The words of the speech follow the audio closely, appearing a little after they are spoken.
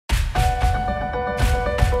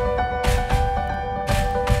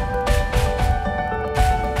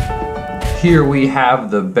Here we have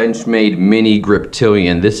the Benchmade Mini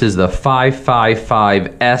Griptilian. This is the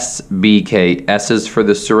 555SBK. S is for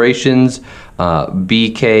the serrations,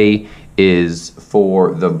 BK is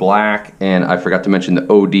for the black, and I forgot to mention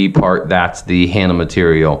the OD part, that's the handle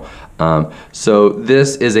material. So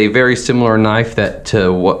this is a very similar knife that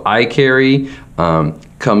to what I carry.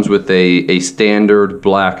 Comes with a standard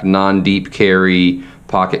black non-deep carry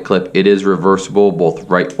pocket clip. It is reversible, both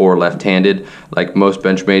right or left-handed. Like most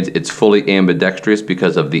Benchmades, it's fully ambidextrous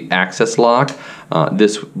because of the access lock.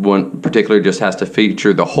 This one particularly just has to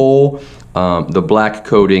feature the hole, the black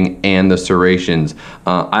coating, and the serrations.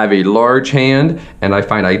 I have a large hand, and I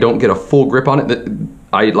find I don't get a full grip on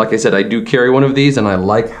it. Like I said, I do carry one of these, and I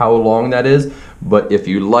like how long that is, but if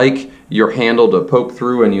you like your handle to poke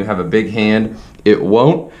through and you have a big hand, it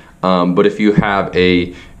won't. But if you have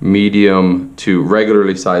a medium to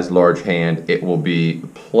regularly sized large hand, it will be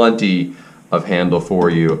plenty of handle for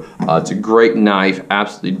you. It's a great knife,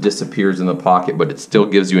 absolutely disappears in the pocket, but it still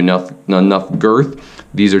gives you enough girth.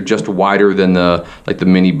 These are just wider than the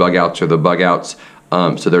mini bug outs or the bug outs,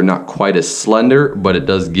 so they're not quite as slender, but it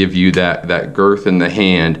does give you that girth in the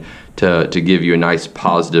hand to give you a nice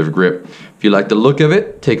positive grip. If you like the look of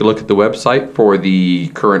it, take a look at the website for the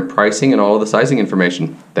current pricing and all of the sizing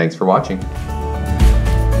information. Thanks for watching.